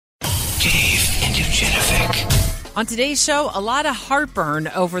On today's show, a lot of heartburn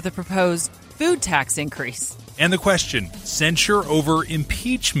over the proposed food tax increase. And the question, censure over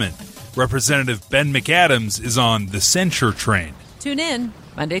impeachment. Representative Ben McAdams is on the censure train. Tune in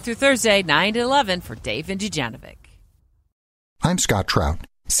Monday through Thursday, 9 to 11 for Dave and Dujanovic. I'm Scott Trout,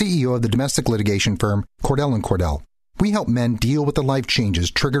 CEO of the domestic litigation firm Cordell & Cordell. We help men deal with the life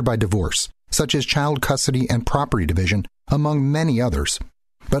changes triggered by divorce, such as child custody and property division, among many others.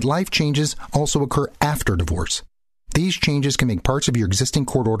 But life changes also occur after divorce. These changes can make parts of your existing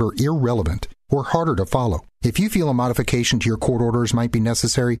court order irrelevant or harder to follow. If you feel a modification to your court orders might be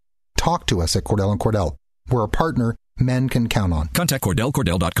necessary, talk to us at Cordell & Cordell. We're a partner men can count on. Contact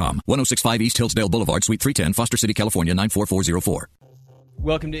CordellCordell.com, 1065 East Hillsdale Boulevard, Suite 310, Foster City, California, 94404.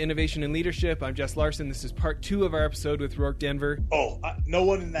 Welcome to Innovation and Leadership. I'm Jess Larson. This is part 2 of our episode with Rourke Denver. No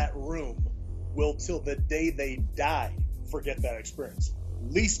one in that room will, till the day they die, forget that experience.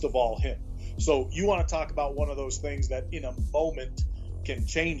 Least of all him. So you want to talk about one of those things that in a moment can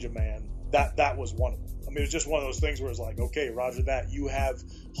change a man. That was one of them. I mean, it was just one of those things where it's like, okay, roger that. You have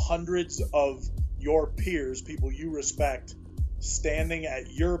hundreds of your peers, people you respect, standing at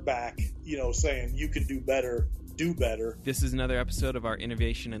your back, saying you can do better, do better. This is another episode of our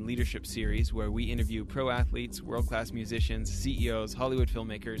Innovation and Leadership series where we interview pro athletes, world-class musicians, CEOs, Hollywood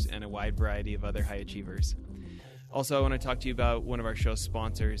filmmakers, and a wide variety of other high achievers. Also, I want to talk to you about one of our show's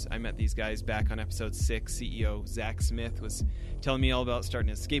sponsors. I met these guys back on episode 6. CEO Zach Smith was telling me all about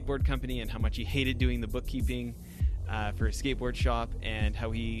starting a skateboard company and how much he hated doing the bookkeeping for a skateboard shop, and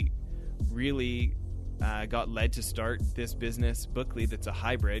how he really got led to start this business, Bookly, that's a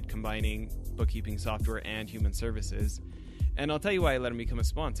hybrid combining bookkeeping software and human services. And I'll tell you why I let him become a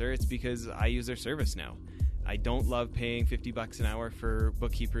sponsor. It's because I use their service now. I don't love paying $50 an hour for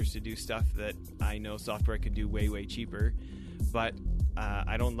bookkeepers to do stuff that I know software could do way, way cheaper. But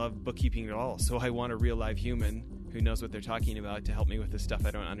I don't love bookkeeping at all. So I want a real live human who knows what they're talking about to help me with the stuff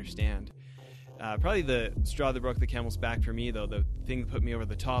I don't understand. Probably the straw that broke the camel's back for me, though, the thing that put me over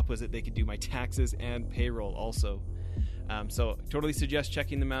the top was that they could do my taxes and payroll also. So totally suggest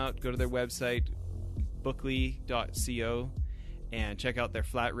checking them out. Go to their website, bookly.co, and check out their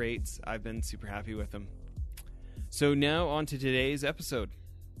flat rates. I've been super happy with them. So now on to today's episode.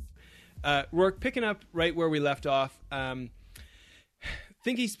 Rourke, picking up right where we left off,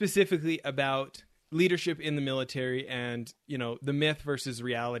 thinking specifically about leadership in the military and, the myth versus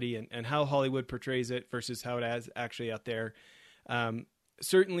reality and how Hollywood portrays it versus how it is actually out there.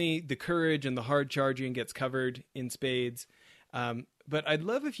 Certainly the courage and the hard charging gets covered in spades. But I'd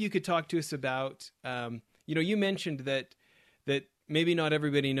love if you could talk to us about, you mentioned that maybe not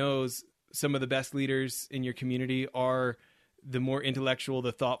everybody knows some of the best leaders in your community are the more intellectual,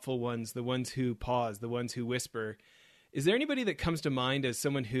 the thoughtful ones, the ones who pause, the ones who whisper. Is there anybody that comes to mind as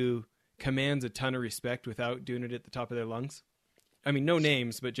someone who commands a ton of respect without doing it at the top of their lungs? I mean, no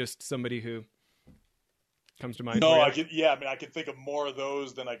names, but just somebody who comes to mind. No, I can think of more of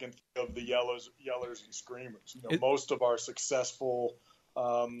those than I can think of the yellers and screamers. Most of our successful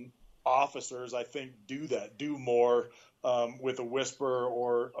officers, I think, do more with a whisper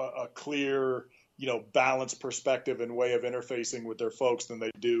or a clear, balanced perspective and way of interfacing with their folks than they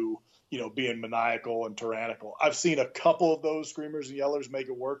do, being maniacal and tyrannical. I've seen a couple of those screamers and yellers make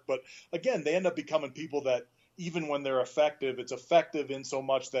it work, but again, they end up becoming people that even when they're effective, it's effective in so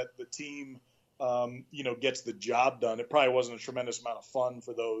much that the team, gets the job done. It probably wasn't a tremendous amount of fun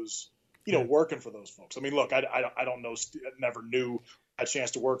for those, working for those folks. I mean, look, I don't know, never knew a chance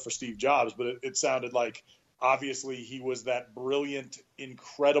to work for Steve Jobs, but it sounded like obviously he was that brilliant,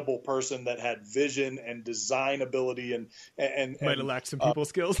 incredible person that had vision and design ability and might have lacked some people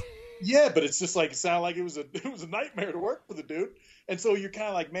skills. Yeah, but it's just like it sounded like it was a nightmare to work for the dude. And so you're kind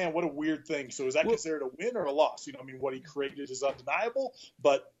of like, man, what a weird thing. So is that considered a win or a loss? What he created is undeniable,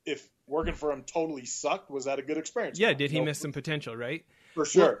 but if working for him totally sucked, was that a good experience? Yeah, did he miss some potential, right? For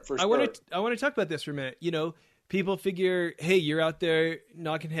sure. I want to talk about this for a minute. People figure, hey, you're out there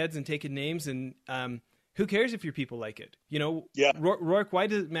knocking heads and taking names, and who cares if your people like it? Yeah. Rourke, why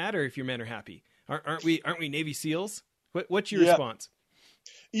does it matter if your men are happy? Aren't we Navy SEALs? What's your response?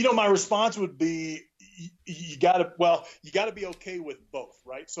 My response would be you got to be okay with both,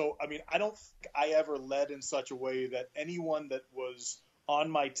 right? So, I don't think I ever led in such a way that anyone that was on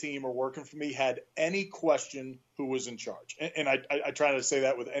my team or working for me had any question who was in charge. And I try to say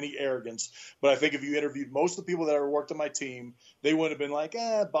that with any arrogance, but I think if you interviewed most of the people that ever worked on my team, they would have been like,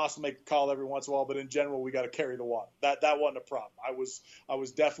 boss will make a call every once in a while, but in general, we got to carry the water. That wasn't a problem. I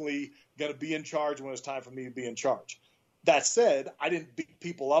was definitely going to be in charge when it was time for me to be in charge. That said, I didn't beat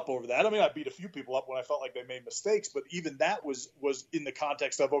people up over that. I mean, I beat a few people up when I felt like they made mistakes, but even that was in the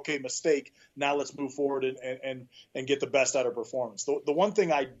context of, okay, mistake, now let's move forward and get the best out of performance. The one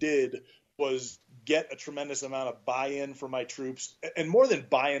thing I did was get a tremendous amount of buy-in from my troops, and more than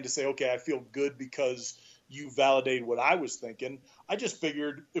buy-in to say, okay, I feel good because you validated what I was thinking. I just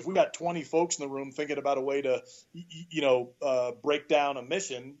figured if we got 20 folks in the room thinking about a way to, break down a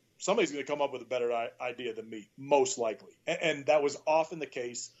mission, somebody's going to come up with a better idea than me, most likely. And that was often the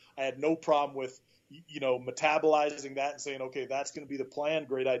case. I had no problem with, metabolizing that and saying, okay, that's going to be the plan.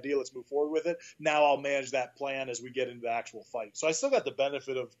 Great idea. Let's move forward with it. Now I'll manage that plan as we get into the actual fight. So I still got the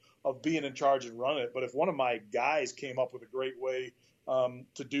benefit of being in charge and running it. But if one of my guys came up with a great way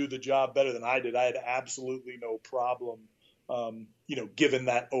to do the job better than I did, I had absolutely no problem, giving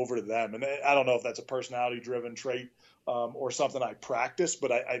that over to them. And I don't know if that's a personality-driven trait or something I practice,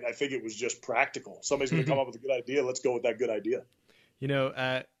 but I think it was just practical. Somebody's going to come up with a good idea. Let's go with that good idea.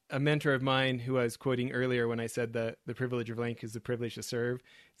 A mentor of mine who I was quoting earlier when I said the privilege of rank is the privilege to serve.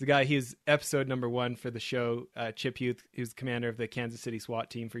 Is a guy, he was episode number 1 for the show, Chip Huth, who's the commander of the Kansas City SWAT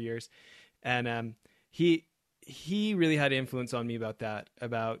team for years. And he really had influence on me about that,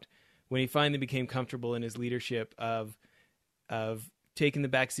 about when he finally became comfortable in his leadership of taking the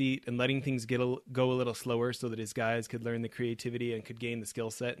back seat and letting things go a little slower so that his guys could learn the creativity and could gain the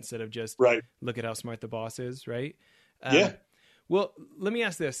skill set instead of just look at how smart the boss is, right? Yeah. Well, let me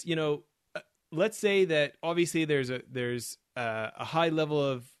ask this. Let's say that obviously there's a high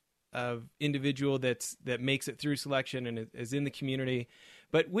level of individual that makes it through selection and is in the community,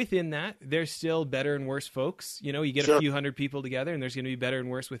 but within that, there's still better and worse folks. You get a few hundred people together, and there's going to be better and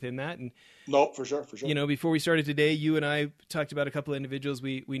worse within that. And no, for sure. Before we started today, you and I talked about a couple of individuals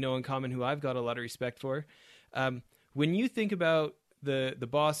we know in common who I've got a lot of respect for. When you think about the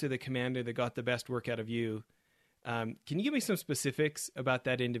boss or the commander that got the best work out of you, can you give me some specifics about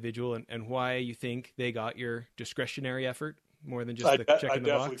that individual and why you think they got your discretionary effort more than just checking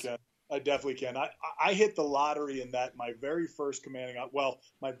the box? I definitely can. I hit the lottery in that my very first commanding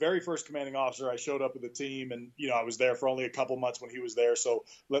officer, I showed up with the team, and I was there for only a couple months when he was there. So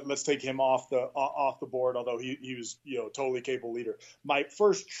let's take him off the board, although he was totally capable leader. My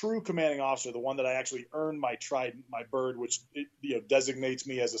first true commanding officer, the one that I actually earned my trident, my bird, which designates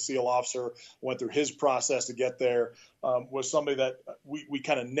me as a SEAL officer, went through his process to get there, was somebody that we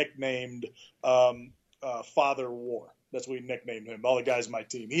kind of nicknamed Father War. That's what we nicknamed him. All the guys on my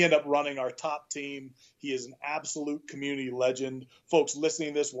team. He ended up running our top team. He is an absolute community legend. Folks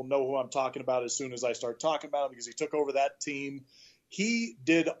listening to this will know who I'm talking about as soon as I start talking about him, because he took over that team. He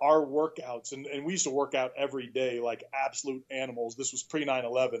did our workouts, and we used to work out every day like absolute animals. This was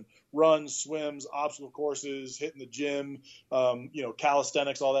pre-9/11. Runs, swims, obstacle courses, hitting the gym,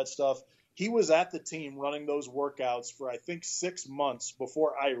 calisthenics, all that stuff. He was at the team running those workouts for, I think, 6 months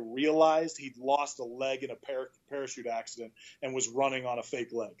before I realized he'd lost a leg in a parachute accident and was running on a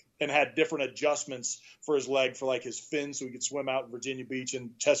fake leg, and had different adjustments for his leg for like his fin so he could swim out in Virginia Beach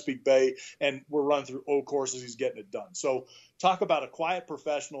and Chesapeake Bay. And we're running through O courses. He's getting it done. So talk about a quiet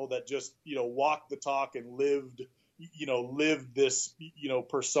professional that just, walked the talk and lived this,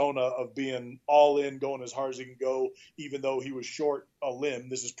 persona of being all in, going as hard as he can go, even though he was short a limb.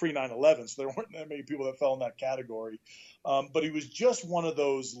 This is pre-9/11, so there weren't that many people that fell in that category. But he was just one of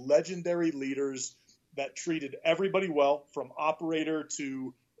those legendary leaders that treated everybody well, from operator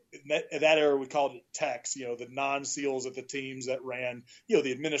to that era we called it techs, the non-SEALs at the teams that ran,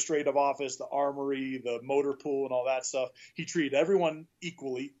 the administrative office, the armory, the motor pool, and all that stuff. He treated everyone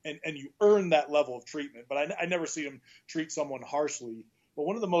equally, and you earn that level of treatment. But I never see him treat someone harshly. But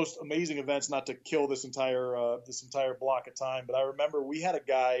one of the most amazing events, not to kill this entire block of time, but I remember we had a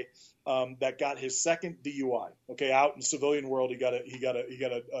guy that got his second DUI. Okay, out in the civilian world, he got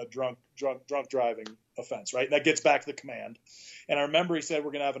a drunk driving offense, right? And that gets back to the command. And I remember he said,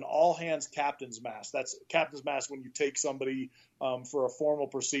 we're going to have an all hands captain's mass. That's captain's mass when you take somebody for a formal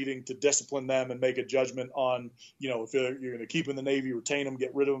proceeding to discipline them and make a judgment on, if you're going to keep them in the Navy, retain them,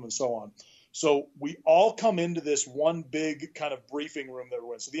 get rid of them, and so on. So we all come into this one big kind of briefing room that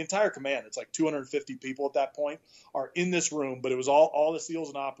we're in. So the entire command, it's like 250 people at that point, are in this room, but it was all the SEALs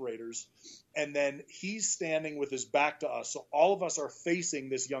and operators. And then he's standing with his back to us. So all of us are facing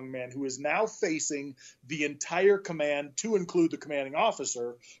this young man who is now facing the entire command, to include the commanding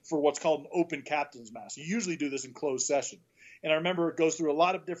officer, for what's called an open captain's mass. You usually do this in closed session. And I remember it goes through a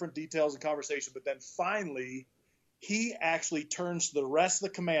lot of different details and conversation, but then finally he actually turns to the rest of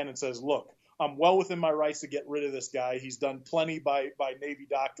the command and says, look, I'm well within my rights to get rid of this guy. He's done plenty by Navy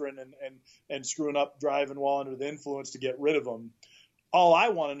doctrine and screwing up driving while under the influence to get rid of him. All I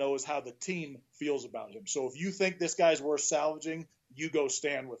want to know is how the team feels about him. So if you think this guy's worth salvaging, you go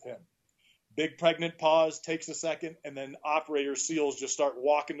stand with him. Big pregnant pause, takes a second, and then operator SEALs just start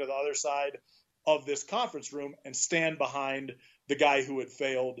walking to the other side of this conference room and stand behind the guy who had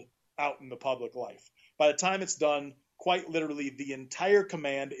failed out in the public life. By the time it's done, quite literally, the entire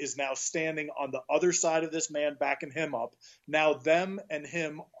command is now standing on the other side of this man, backing him up. Now them and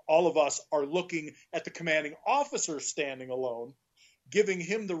him, all of us, are looking at the commanding officer standing alone, giving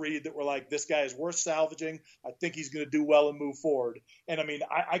him the read that we're like, this guy is worth salvaging. I think he's going to do well and move forward. And I mean,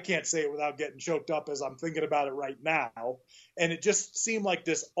 I can't say it without getting choked up as I'm thinking about it right now. And it just seemed like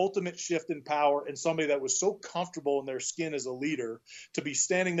this ultimate shift in power, and somebody that was so comfortable in their skin as a leader to be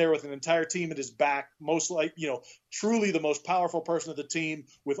standing there with an entire team at his back, most like, truly the most powerful person of the team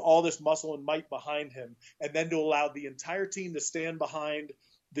with all this muscle and might behind him. And then to allow the entire team to stand behind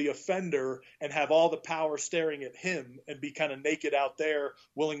the offender and have all the power staring at him and be kind of naked out there,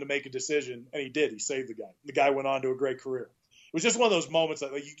 willing to make a decision. And he did. He saved the guy. The guy went on to a great career. It was just one of those moments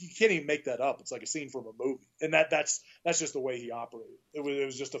that you can't even make that up. It's like a scene from a movie. And that's just the way he operated. It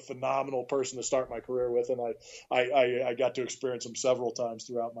was just a phenomenal person to start my career with. And I got to experience him several times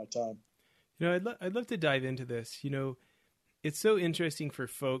throughout my time. I'd love to dive into this. It's so interesting for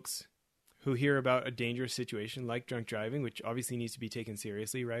folks who hear about a dangerous situation like drunk driving, which obviously needs to be taken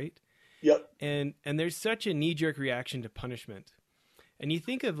seriously, right? Yep. And there's such a knee-jerk reaction to punishment. And you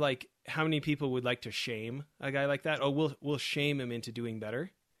think of like how many people would like to shame a guy like that. Oh, we'll shame him into doing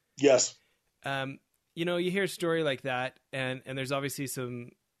better. Yes. You hear a story like that, and there's obviously some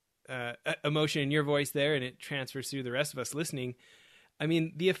emotion in your voice there, and it transfers through the rest of us listening. I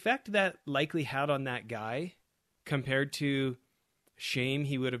mean, the effect that likely had on that guy compared to shame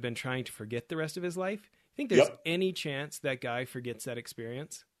he would have been trying to forget the rest of his life. I think there's any chance that guy forgets that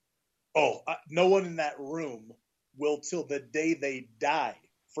experience? Oh, no one in that room will till the day they die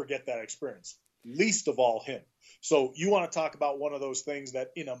forget that experience, least of all him. So you want to talk about one of those things that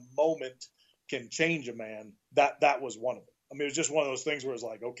in a moment can change a man. That was one of them. I mean, it was just one of those things where it's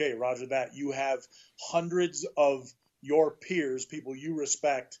like, okay, Roger that. You have hundreds of your peers, people you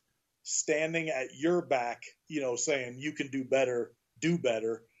respect, standing at your back, saying you can do better.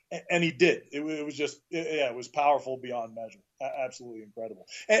 And he did. It was just, it was powerful beyond measure. Absolutely incredible.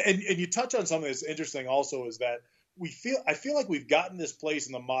 And you touch on something that's interesting also is that I feel like we've gotten this place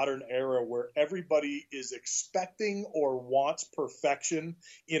in the modern era where everybody is expecting or wants perfection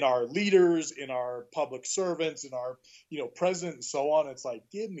in our leaders, in our public servants, in our, president and so on. It's like,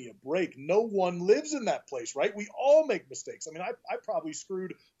 give me a break. No one lives in that place, right? We all make mistakes. I mean, I probably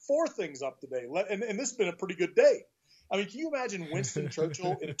screwed 4 things up today, and this has been a pretty good day. I mean, can you imagine Winston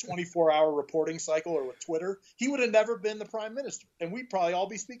Churchill in a 24-hour reporting cycle or with Twitter? He would have never been the prime minister, and we'd probably all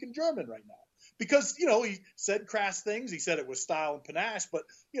be speaking German right now. Because, he said crass things. He said it was style and panache, but,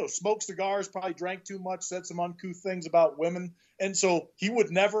 smoked cigars, probably drank too much, said some uncouth things about women. And so he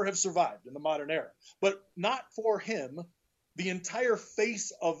would never have survived in the modern era. But not for him. The entire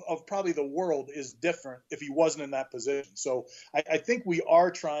face of probably the world is different if he wasn't in that position. So I think we are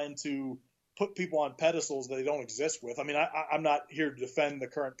trying to put people on pedestals that they don't exist with. I mean, I'm not here to defend the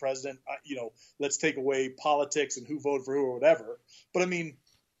current president. Let's take away politics and who voted for who or whatever. But I mean,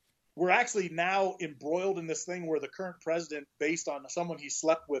 we're actually now embroiled in this thing where the current president, based on someone he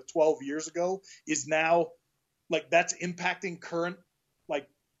slept with 12 years ago, is now like that's impacting current like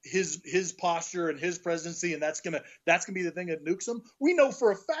his posture and his presidency, and that's gonna be the thing that nukes him. We know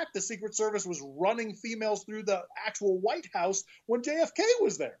for a fact the Secret Service was running females through the actual White House when JFK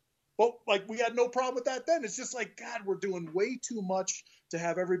was there. But like we had no problem with that then. It's just like, God, we're doing way too much to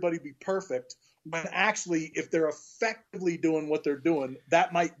have everybody be perfect. When actually, if they're effectively doing what they're doing,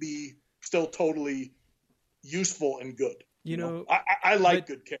 that might be still totally used and good. I like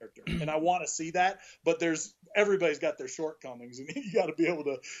good character, and I want to see that. But everybody's got their shortcomings, and you got to be able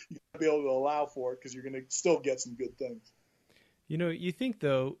to allow for it because you're going to still get some good things. You think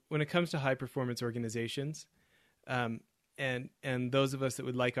though, when it comes to high performance organizations, and those of us that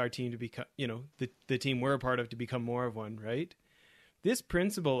would like our team to become, the team we're a part of to become more of one, right? This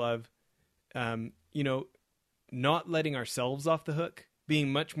principle of not letting ourselves off the hook,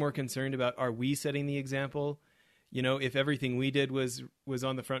 being much more concerned about, are we setting the example? If everything we did was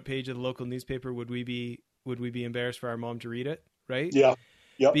on the front page of the local newspaper, would we be embarrassed for our mom to read it? Right? Yeah.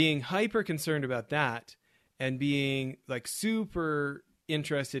 Yep. Being hyper concerned about that and being like super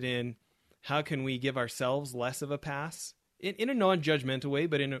interested in how can we give ourselves less of a pass in a non-judgmental way,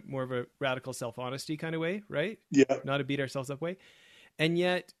 but in a more of a radical self-honesty kind of way, right? Yeah. Not a beat ourselves up way. And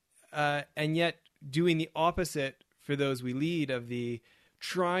yet doing the opposite for those we lead of the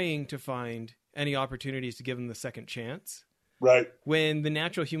trying to find any opportunities to give them the second chance. Right. When the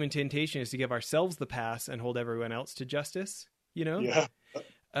natural human temptation is to give ourselves the pass and hold everyone else to justice, Yeah.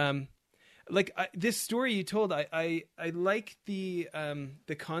 This story you told, I like the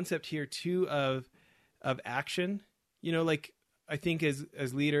concept here too of action. I think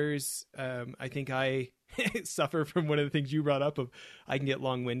as leaders, I think I suffer from one of the things you brought up of I can get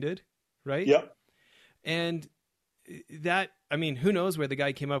long-winded, right? Yep. And that, I mean, who knows where the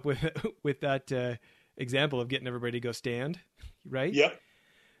guy came up with that example of getting everybody to go stand, right? Yep.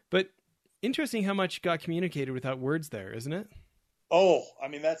 But interesting how much got communicated without words there, isn't it? Oh, I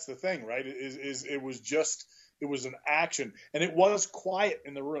mean, that's the thing, right? It was an action, and it was quiet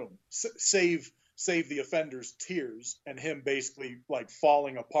in the room, save the offender's tears and him basically like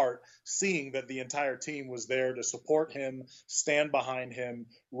falling apart, seeing that the entire team was there to support him, stand behind him,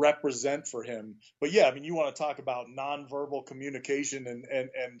 represent for him. But yeah, I mean, you want to talk about nonverbal communication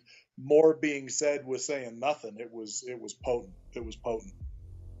and more being said with saying nothing. It was potent. It was potent.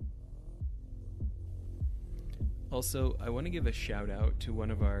 Also, I want to give a shout out to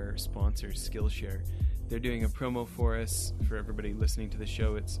one of our sponsors, Skillshare. They're doing a promo for us, for everybody listening to the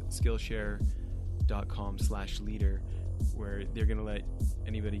show. It's Skillshare.com/leader, where they're going to let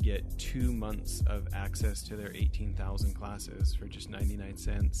anybody get 2 months of access to their 18,000 classes for just 99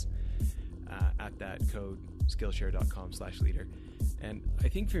 cents at that code, Skillshare.com/leader. And I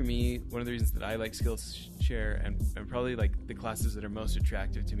think for me, one of the reasons that I like Skillshare and probably like the classes that are most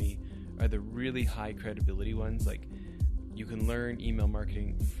attractive to me are the really high credibility ones. Like, you can learn email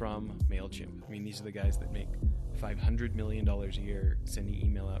marketing from MailChimp. I mean, these are the guys that make $500 million a year sending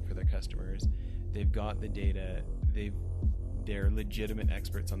email out for their customers. They've got the data. They're legitimate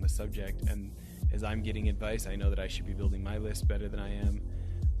experts on the subject. And as I'm getting advice, I know that I should be building my list better than I am.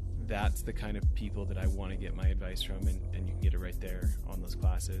 That's the kind of people that I want to get my advice from, and you can get it right there on those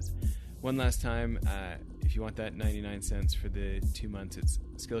classes. One last time, if you want that 99 cents for the 2 months, it's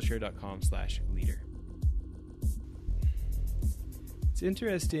Skillshare.com/leader. It's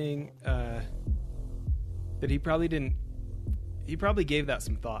interesting that he probably gave that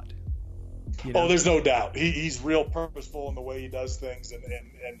some thought. Oh, there's no doubt. He's real purposeful in the way he does things, and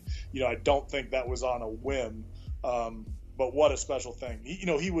I don't think that was on a whim. But what a special thing.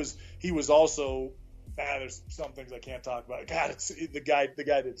 He was also. There's some things I can't talk about. God, the guy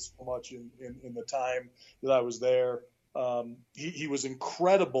did so much in the time that I was there. He was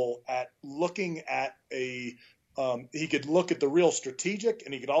incredible at looking at he could look at the real strategic,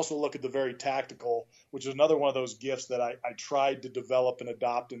 and he could also look at the very tactical, which is another one of those gifts that I tried to develop and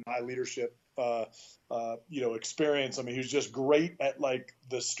adopt in my leadership experience. I mean, he was just great at like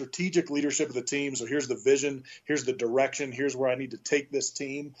the strategic leadership of the team. So here's the vision, here's the direction, here's where I need to take this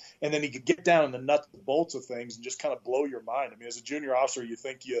team. And then he could get down in the nuts and bolts of things and just kind of blow your mind. I mean, as a junior officer, you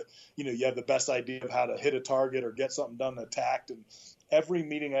think you have the best idea of how to hit a target or get something done attacked. And every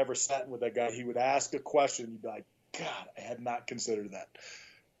meeting I ever sat in with that guy, he would ask a question. You'd be like, God, I had not considered that.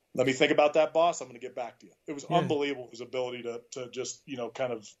 Let me think about that, boss. I'm going to get back to you. It was unbelievable, his ability to just,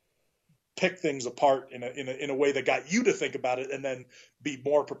 kind of pick things apart in a way that got you to think about it and then be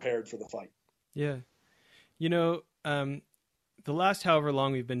more prepared for the fight. Yeah. The last however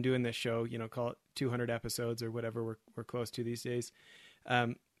long we've been doing this show, call it 200 episodes or whatever we're close to these days.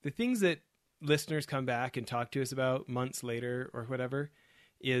 The things that listeners come back and talk to us about months later or whatever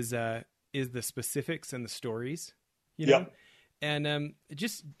is the specifics and the stories, Yep. And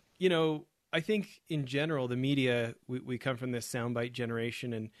I think in general, the media, we come from this soundbite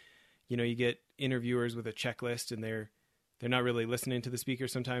generation, and you get interviewers with a checklist, and they're not really listening to the speaker.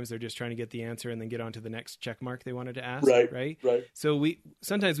 Sometimes they're just trying to get the answer and then get on to the next check mark they wanted to ask. Right. So we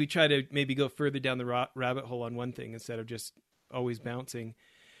try to maybe go further down the rabbit hole on one thing instead of just always bouncing.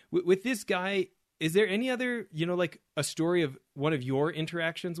 With this guy, is there any other, like a story of one of your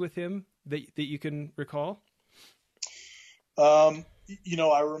interactions with him that you can recall? I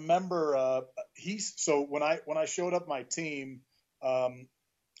remember so when I showed up my team,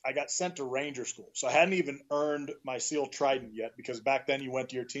 I got sent to Ranger School. So I hadn't even earned my SEAL Trident yet, because back then you went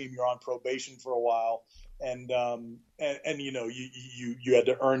to your team, you're on probation for a while, and you had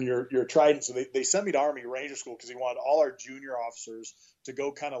to earn your Trident. So they sent me to Army Ranger School because they wanted all our junior officers to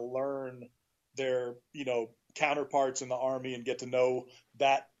go kind of learn their counterparts in the Army and get to know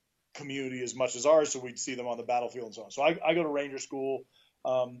that community as much as ours, so we'd see them on the battlefield and so on. So I go to Ranger School.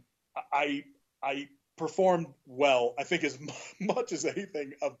 I performed well. I think as much as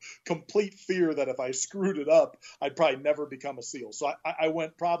anything, of complete fear that if I screwed it up, I'd probably never become a SEAL. So I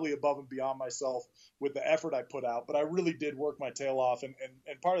went probably above and beyond myself with the effort I put out, but I really did work my tail off. And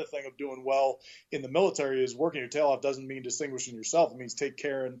part of the thing of doing well in the military is working your tail off doesn't mean distinguishing yourself. It means taking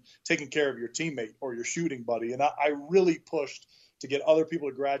care of your teammate or your shooting buddy. And I really pushed to get other people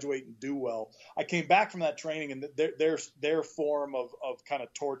to graduate and do well. I came back from that training, and their form of kind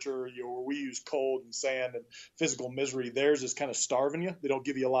of torture, where we use cold and sand and physical misery, theirs is kind of starving you. They don't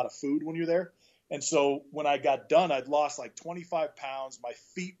give you a lot of food when you're there. And so when I got done, I'd lost like 25 pounds. My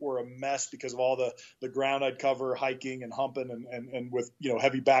feet were a mess because of all the ground I'd cover hiking and humping and with,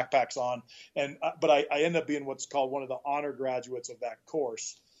 heavy backpacks on. But I ended up being what's called one of the honor graduates of that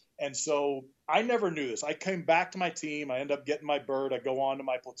course. And so I never knew this. I came back to my team. I end up getting my bird. I go on to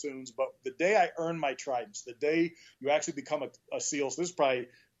my platoons. But the day I earned my tridents, the day you actually become a SEAL, so this is probably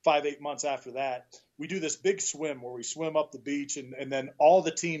 5-8 months after that, we do this big swim where we swim up the beach, and then all the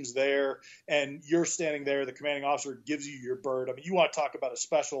team's there, and you're standing there. The commanding officer gives you your bird. I mean, you want to talk about a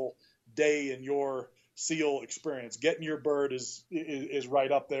special day in your SEAL experience. Getting your bird is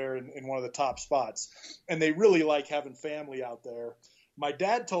right up there in one of the top spots. And they really like having family out there. My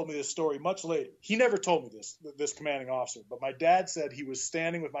dad told me this story much later. He never told me this commanding officer, but my dad said he was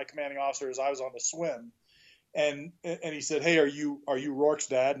standing with my commanding officer as I was on the swim, and he said, "Hey, are you Rourke's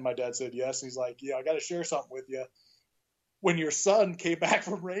dad?" And my dad said, "Yes." And he's like, "Yeah, I got to share something with you. When your son came back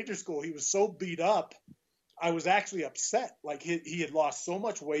from Ranger School, he was so beat up, I was actually upset. Like he had lost so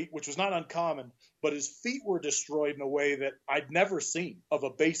much weight, which was not uncommon, but his feet were destroyed in a way that I'd never seen of a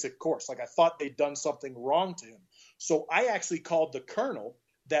basic course. Like I thought they'd done something wrong to him. So I actually called the colonel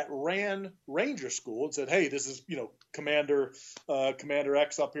that ran Ranger School and said, "Hey, this is, Commander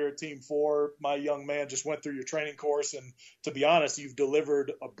X up here at Team 4. My young man just went through your training course. And to be honest, you've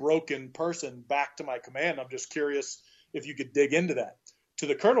delivered a broken person back to my command. I'm just curious if you could dig into that." To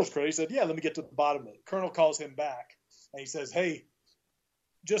the colonel's credit, he said, "Yeah, let me get to the bottom of it." Colonel calls him back and he says, "Hey,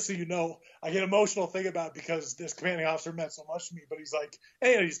 just so you know, I get emotional thinking about it because this commanding officer meant so much to me." But he's like,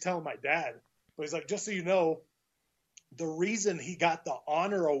 hey, he's telling my dad, but he's like, "Just so you know, the reason he got the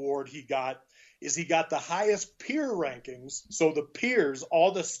honor award he got is he got the highest peer rankings. So the peers,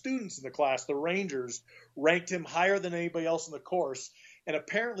 all the students in the class, the Rangers, ranked him higher than anybody else in the course. And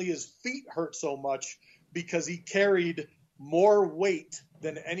apparently his feet hurt so much because he carried more weight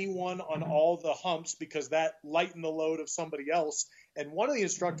than anyone on all the humps because that lightened the load of somebody else." And one of the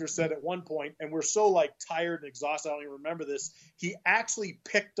instructors said at one point, and we're so tired and exhausted, I don't even remember this, he actually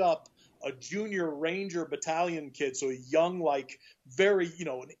picked up a junior Ranger battalion kid, so a young, very,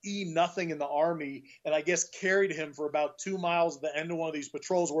 an E-nothing in the Army, and I guess carried him for about 2 miles at the end of one of these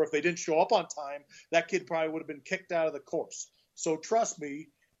patrols where if they didn't show up on time, that kid probably would have been kicked out of the course. So trust me,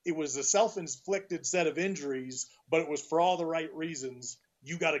 it was a self-inflicted set of injuries, but it was for all the right reasons.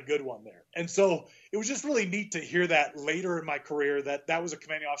 You got a good one there. And so it was just really neat to hear that later in my career that was a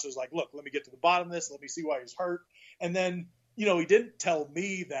commanding officer who's like, "Look, let me get to the bottom of this. Let me see why he's hurt." And then, he didn't tell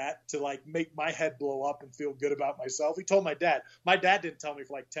me that to make my head blow up and feel good about myself. He told my dad. My dad didn't tell me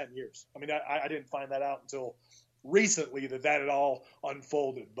for 10 years. I mean, I didn't find that out until recently that had all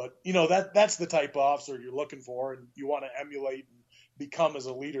unfolded. But, that's the type of officer you're looking for and you want to emulate and become as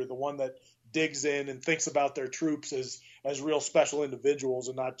a leader, the one that digs in and thinks about their troops as real special individuals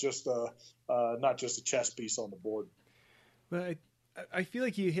and not just a chess piece on the board. Well, I feel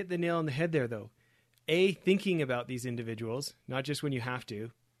like you hit the nail on the head there, though. Thinking about these individuals, not just when you have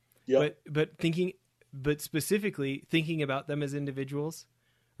to, yep. but specifically thinking about them as individuals,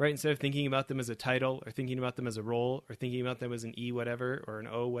 right? Instead of thinking about them as a title or thinking about them as a role or thinking about them as an E whatever or an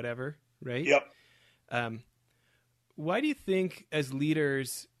O whatever, right? Yep. Why do you think as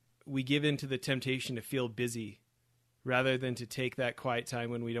leaders we give in to the temptation to feel busy rather than to take that quiet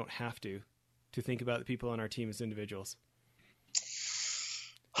time when we don't have to think about the people on our team as individuals?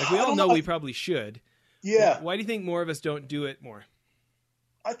 We all know we probably should. Yeah. Why do you think more of us don't do it more?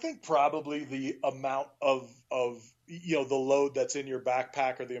 I think probably the amount of the load that's in your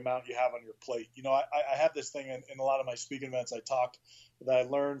backpack or the amount you have on your plate. I have this thing in a lot of my speaking events that I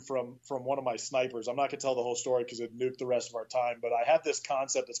learned from one of my snipers. I'm not going to tell the whole story because it'd nuke the rest of our time, but I have this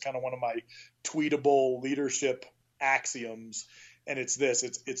concept that's kind of one of my tweetable leadership axioms, and it's this.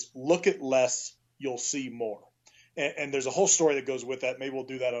 It's look at less, you'll see more. And there's a whole story that goes with that. Maybe we'll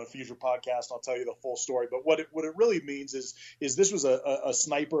do that on a future podcast. I'll tell you the full story. But what it really means is this was a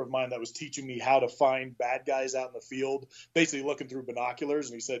sniper of mine that was teaching me how to find bad guys out in the field, basically looking through binoculars.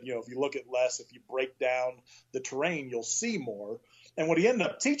 And he said, if you look at less, if you break down the terrain, you'll see more. And what he ended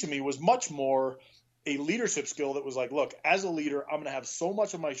up teaching me was much more a leadership skill that was like, look, as a leader, I'm going to have so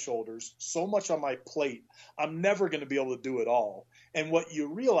much on my shoulders, so much on my plate. I'm never going to be able to do it all. And what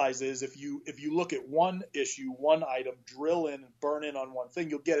you realize is if you look at one issue, one item, drill in and burn in on one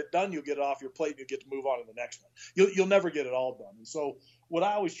thing, you'll get it done, you'll get it off your plate, and you'll get to move on to the next one. You'll never get it all done. And so what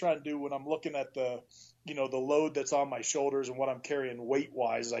I always try to do when I'm looking at the load that's on my shoulders and what I'm carrying weight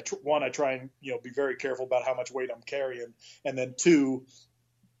wise is I try and, be very careful about how much weight I'm carrying. And then two,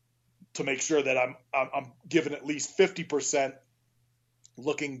 to make sure that I'm giving at least 50%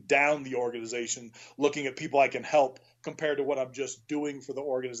 looking down the organization, looking at people I can help compared to what I'm just doing for the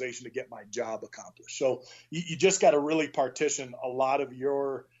organization to get my job accomplished. So you just got to really partition a lot of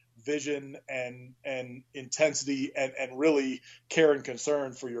your vision and intensity and really care and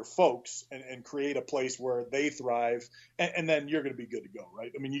concern for your folks and create a place where they thrive. And then you're going to be good to go,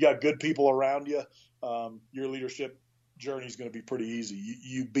 right? I mean, you got good people around you. Your leadership journey is going to be pretty easy.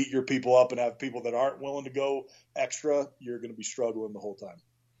 You beat your people up and have people that aren't willing to go extra, you're going to be struggling the whole time.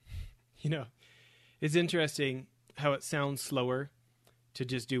 It's interesting how it sounds slower to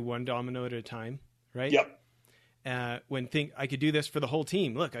just do one domino at a time, right? Yep. I could do this for the whole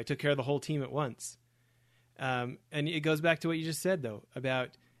team. Look, I took care of the whole team at once. And it goes back to what you just said, though, about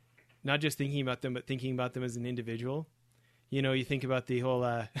not just thinking about them, but thinking about them as an individual. You think about the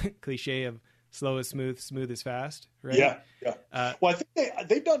whole cliche of slow is smooth, smooth is fast, right? Yeah. Well, I think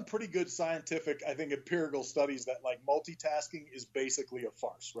they've done pretty good scientific, empirical studies that like multitasking is basically a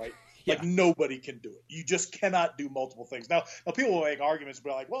farce, right? Yeah. Like nobody can do it. You just cannot do multiple things. Now people will make arguments,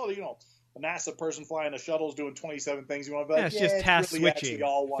 but like, well, a NASA person flying a shuttle is doing 27 things. You want to be like, it's just task really switching,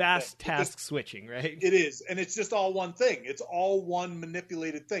 all one fast thing. task switching, right? It is, and it's just all one thing. It's all one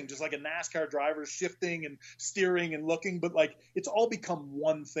manipulated thing, just like a NASCAR driver shifting and steering and looking. But like, it's all become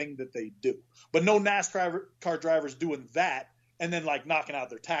one thing that they do. But no NASCAR drivers doing that and then like knocking out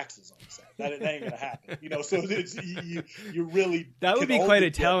their taxes on the side. That ain't gonna happen, So it's you really that would be quite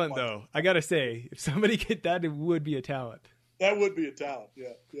a talent, though. I gotta say, if somebody get that, it would be a talent. That would be a talent.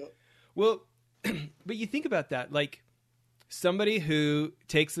 Yeah. Well, but you think about that, like somebody who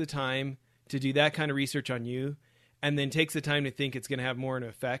takes the time to do that kind of research on you and then takes the time to think it's going to have more an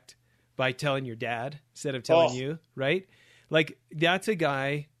effect by telling your dad instead of telling you, right? Like that's a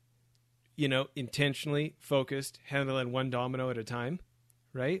guy, intentionally focused, handling one domino at a time,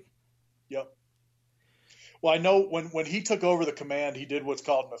 right? Yep. Well, I know when he took over the command, he did what's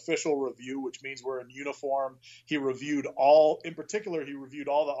called an official review, which means we're in uniform. He reviewed all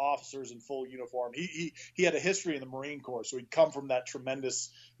the officers in full uniform. He had a history in the Marine Corps, so he'd come from that tremendous,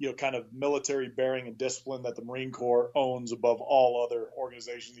 kind of military bearing and discipline that the Marine Corps owns above all other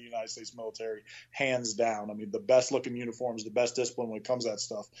organizations in the United States military, hands down. I mean, the best looking uniforms, the best discipline when it comes to that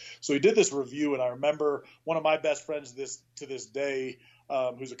stuff. So he did this review, and I remember one of my best friends to this day,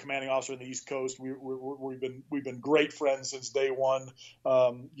 who's a commanding officer in the East Coast. We've been great friends since day one.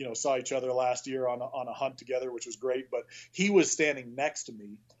 Saw each other last year on a hunt together, which was great. But he was standing next to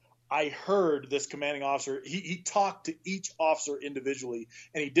me. I heard this commanding officer. He talked to each officer individually,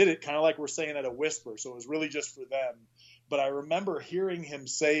 and he did it kind of like we're saying at a whisper. So it was really just for them. But I remember hearing him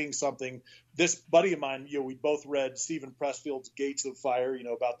saying something. This buddy of mine, we both read Stephen Pressfield's Gates of Fire,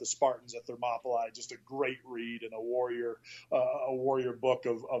 about the Spartans at Thermopylae, just a great read and a warrior book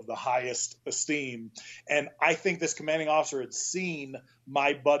of the highest esteem. And I think this commanding officer had seen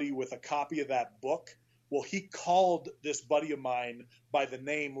my buddy with a copy of that book. Well, he called this buddy of mine by the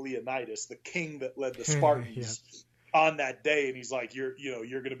name Leonidas, the king that led the Spartans. On that day, and he's like, you're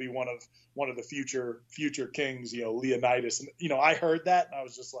going to be one of the future kings, Leonidas. And I heard that, and I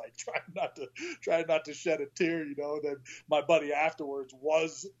was just like trying not to shed a tear, Then my buddy afterwards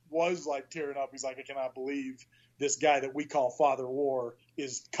was like tearing up. He's like, I cannot believe this guy that we call Father War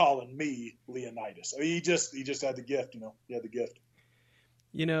is calling me Leonidas. I mean, he just had the gift, He had the gift.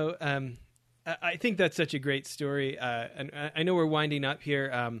 I think that's such a great story, and I know we're winding up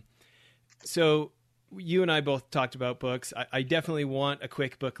here. So you and I both talked about books. I definitely want a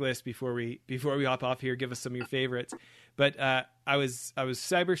quick book list before we hop off here. Give us some of your favorites. But I was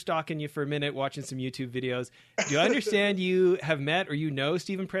cyber stalking you for a minute, watching some YouTube videos. Do I understand you have met or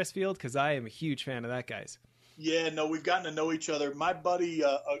Stephen Pressfield? Because I am a huge fan of that guy's. Yeah, no, we've gotten to know each other. My buddy,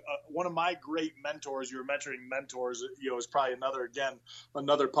 one of my great mentors, you were mentioning mentors, is probably another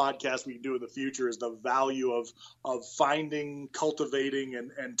podcast we can do in the future is the value of finding, cultivating,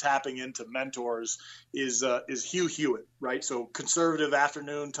 and tapping into mentors is Hugh Hewitt, right? So conservative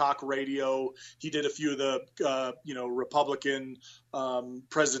afternoon talk radio. He did a few of the, Republican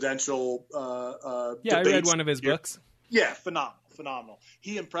presidential I read one of his books. books. Yeah, phenomenal. phenomenal.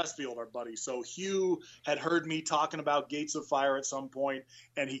 He and Pressfield are buddies. So Hugh had heard me talking about Gates of Fire at some point,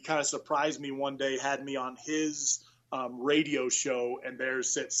 and he kind of surprised me one day, had me on his radio show, and there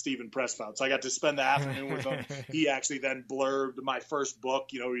sits Stephen Pressfield. So I got to spend the afternoon with him. He actually then blurbed my first book.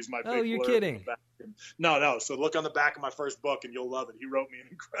 He's my big Oh, you're blurb kidding. No. So look on the back of my first book and you'll love it. He wrote me an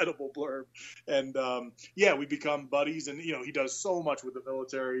incredible blurb. And we become buddies. And, he does so much with the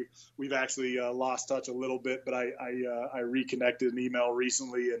military. We've actually lost touch a little bit, but I reconnected an email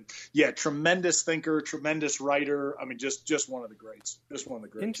recently. And tremendous thinker, tremendous writer. I mean, just one of the greats. Just one of the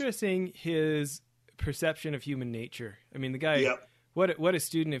greats. Interesting, his perception of human nature. I mean, the guy, what a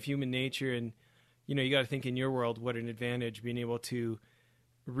student of human nature. And, you got to think in your world, what an advantage being able to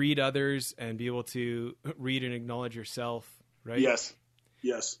read others and be able to read and acknowledge yourself, right? Yes.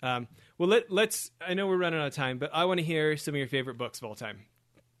 Well, let's, I know we're running out of time, but I want to hear some of your favorite books of all time.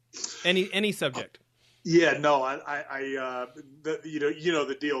 Any subject. Yeah, no, you know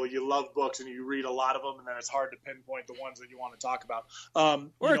the deal. You love books and you read a lot of them, and then it's hard to pinpoint the ones that you want to talk about.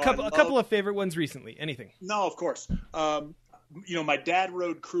 Or a couple of favorite ones recently. Anything? No, of course. My dad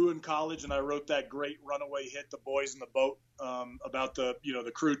rode crew in college, and I wrote that great runaway hit, "The Boys in the Boat," about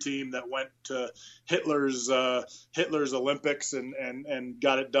the crew team that went to Hitler's Olympics and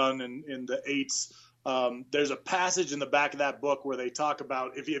got it done in the 8s. There's a passage in the back of that book where they talk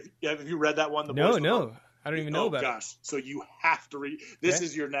about have you read that one? No, I don't even know about it. Oh gosh, so you have to read. This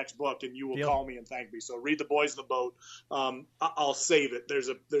is your next book, and you will call me and thank me. So read The Boys in the Boat. I'll save it. There's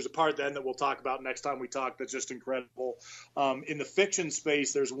a part then that we'll talk about next time we talk that's just incredible. In the fiction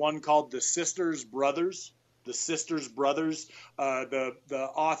space, there's one called The Sisters Brothers. The Sisters Brothers. The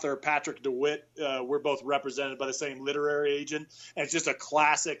author, Patrick DeWitt, we're both represented by the same literary agent. And it's just a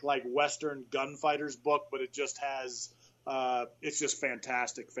classic, like, Western gunfighters book, but it just has it's just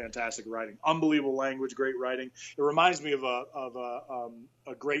fantastic writing. Unbelievable language, great writing. It reminds me of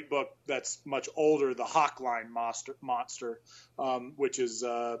a great book that's much older, The Hawkline Monster, which is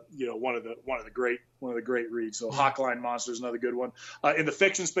one of the great reads. So Hawkline Monster is another good one. In the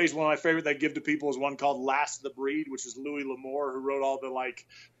fiction space, one of my favorite that I give to people is one called Last of the Breed, which is Louis L'Amour, who wrote all the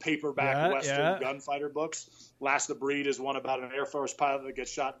paperback Western gunfighter books. Last of the Breed is one about an Air Force pilot that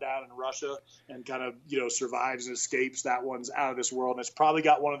gets shot down in Russia and kind of survives and escapes. That one's out of this world, and it's probably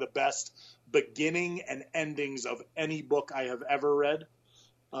got one of the best beginning and endings of any book I have ever read.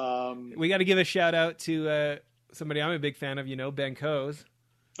 We got to give a shout out to somebody I'm a big fan of, Ben Coase.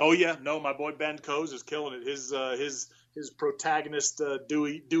 Oh yeah, no, my boy Ben Coase is killing it. His protagonist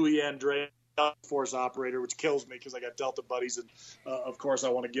Dewey Andre, Force operator, which kills me because I got Delta buddies, and of course I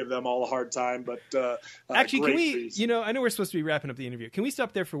want to give them all a hard time. But actually, can we? I know we're supposed to be wrapping up the interview. Can we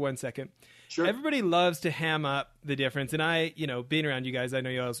stop there for 1 second? Sure. Everybody loves to ham up the difference, and I, being around you guys, I know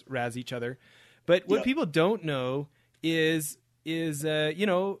you always razz each other. But what people don't know is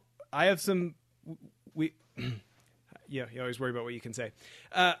I have some you always worry about what you can say.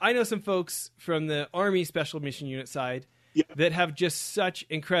 I know some folks from the Army Special Mission Unit side that have just such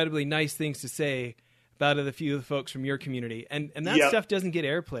incredibly nice things to say about a few of the folks from your community, and that stuff doesn't get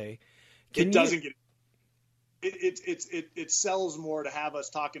airplay. It sells more to have us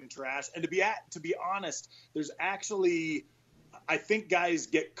talking trash, and to be honest, there's actually, I think guys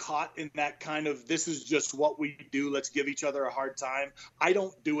get caught in that kind of, this is just what we do, let's give each other a hard time. I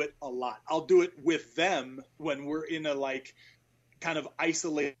don't do it a lot. I'll do it with them when we're in a kind of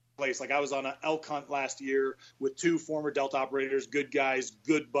isolated place. Like I was on an elk hunt last year with 2 former Delta operators, good guys,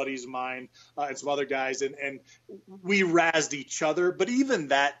 good buddies of mine, and some other guys, and we razzed each other. But even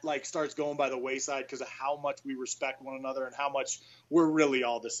that starts going by the wayside because of how much we respect one another and how much we're really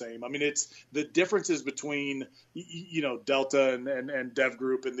all the same. I mean, it's the differences between Delta and Dev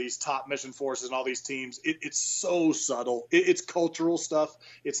Group and these top mission forces and all these teams. It's so subtle. It's cultural stuff.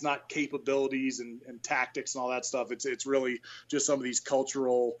 It's not capabilities and tactics and all that stuff. It's really just some of these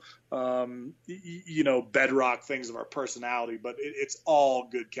cultural bedrock things of our personality, but it's all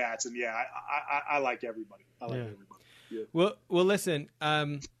good cats. And I like everybody. Everybody. Yeah. Well, listen,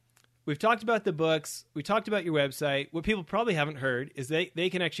 we've talked about the books. We talked about your website. What people probably haven't heard is they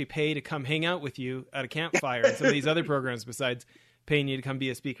can actually pay to come hang out with you at a campfire and some of these other programs besides paying you to come be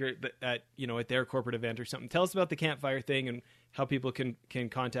a speaker at their corporate event or something. Tell us about the campfire thing and how people can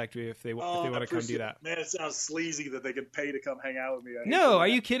contact you if they want to come do that. Man, it sounds sleazy that they can pay to come hang out with me. No, are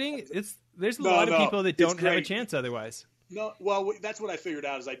you kidding? There's a lot of people that don't have a chance otherwise. No, well, that's what I figured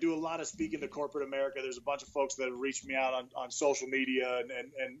out is I do a lot of speaking to corporate America. There's a bunch of folks that have reached me out on social media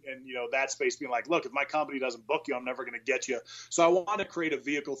and that space being like, look, if my company doesn't book you, I'm never going to get you. So I want to create a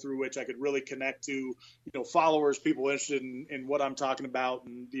vehicle through which I could really connect to, followers, people interested in what I'm talking about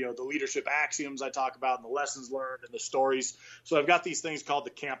and, the leadership axioms I talk about and the lessons learned and the stories. So I've got these things called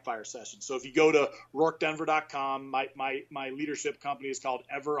the campfire sessions. So if you go to rourkedenver.com, my leadership company is called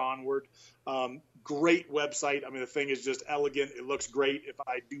Ever Onward. Great website. I mean, the thing is just elegant. It looks great. If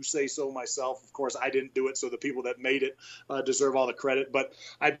I do say so myself, of course, I didn't do it. So the people that made it deserve all the credit. But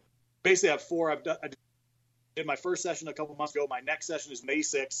I basically have 4. I did my first session a couple months ago. My next session is May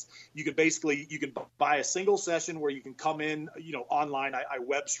 6th. You can buy a single session where you can come in, online. I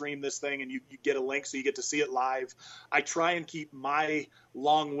web stream this thing and you get a link so you get to see it live. I try and keep my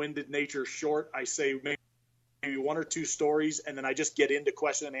long-winded nature short. I say maybe 1 or 2 stories, and then I just get into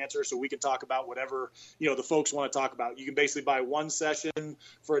question and answer so we can talk about whatever, the folks want to talk about. You can basically buy 1 session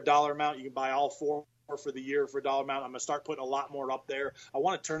for a dollar amount. You can buy all 4 for the year for a dollar amount. I'm going to start putting a lot more up there. I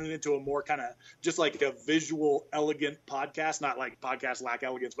want to turn it into a more kind of just like a visual, elegant podcast, not like podcasts lack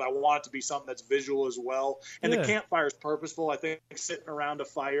elegance, but I want it to be something that's visual as well. And the campfire is purposeful. I think sitting around a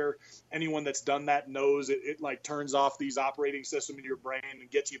fire, anyone that's done that knows it like turns off these operating systems in your brain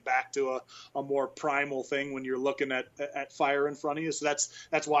and gets you back to a more primal thing when you're looking at fire in front of you. So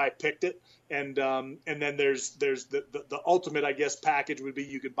that's why I picked it. And then there's the ultimate, I guess, package would be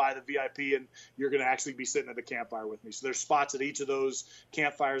you could buy the VIP and you're going to actually be sitting at the campfire with me. So there's spots at each of those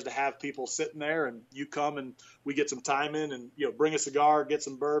campfires to have people sitting there, and you come and we get some time in and bring a cigar, get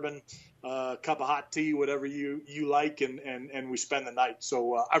some bourbon, a cup of hot tea, whatever you like, and we spend the night.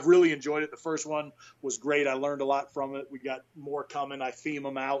 So I've really enjoyed it. The first one was great. I learned a lot from it. We got more coming. I theme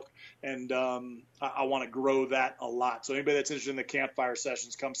them out, and I want to grow that a lot. So anybody that's interested in the campfire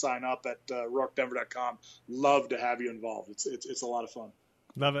sessions, come sign up at rourkedenver.com. Love to have you involved. It's a lot of fun.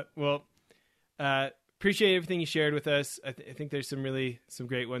 Love it. Well, appreciate everything you shared with us. I think there's some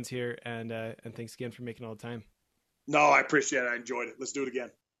great ones here, and thanks again for making all the time. No, I appreciate it. I enjoyed it. Let's do it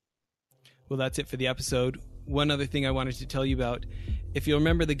again. Well, that's it for the episode. One other thing I wanted to tell you about, if you'll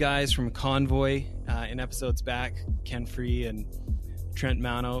remember the guys from Convoy in episodes back, Ken Free and Trent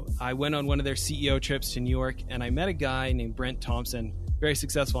Mano, I went on one of their CEO trips to New York, and I met a guy named Brent Thompson, very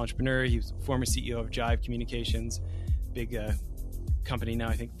successful entrepreneur. He was former CEO of Jive Communications, big company now,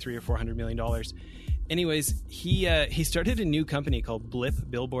 I think $300 or $400 million. Anyways, he started a new company called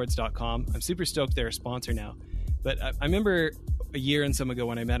blipbillboards.com. I'm super stoked they're a sponsor now. But I remember a year and some ago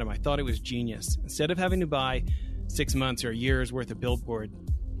when I met him, I thought it was genius. Instead of having to buy 6 months or a year's worth of billboard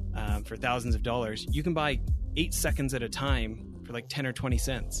for thousands of dollars, you can buy 8 seconds at a time for like 10 or 20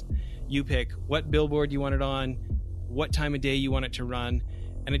 cents. You pick what billboard you want it on, what time of day you want it to run,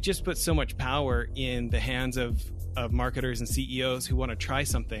 and it just puts so much power in the hands of marketers and CEOs who want to try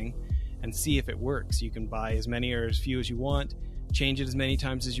something and see if it works. You can buy as many or as few as you want, change it as many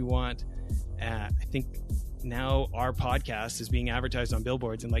times as you want. I think now our podcast is being advertised on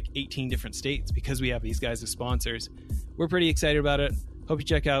billboards in like 18 different states because we have these guys as sponsors. We're pretty excited about it. Hope you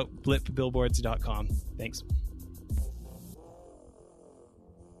check out blipbillboards.com. Thanks.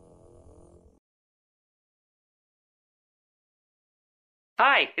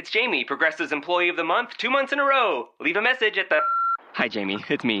 Hi, it's Jamie, Progressive's Employee of the Month, 2 months in a row. Leave a message at the... Hi, Jamie.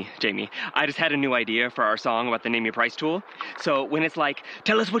 It's me, Jamie. I just had a new idea for our song about the Name Your Price tool. So when it's like,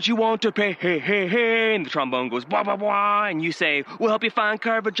 tell us what you want to pay, hey, hey, hey, and the trombone goes, blah, blah, blah, and you say, we'll help you find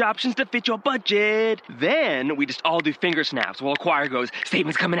coverage options to fit your budget. Then we just all do finger snaps while a choir goes,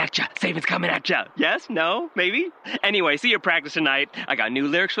 savings coming at ya, savings coming at ya. Yes? No? Maybe? Anyway, see your practice tonight. I got new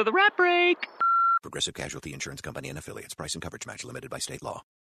lyrics for the rap break. Progressive Casualty Insurance Company and Affiliates. Price and coverage match limited by state law.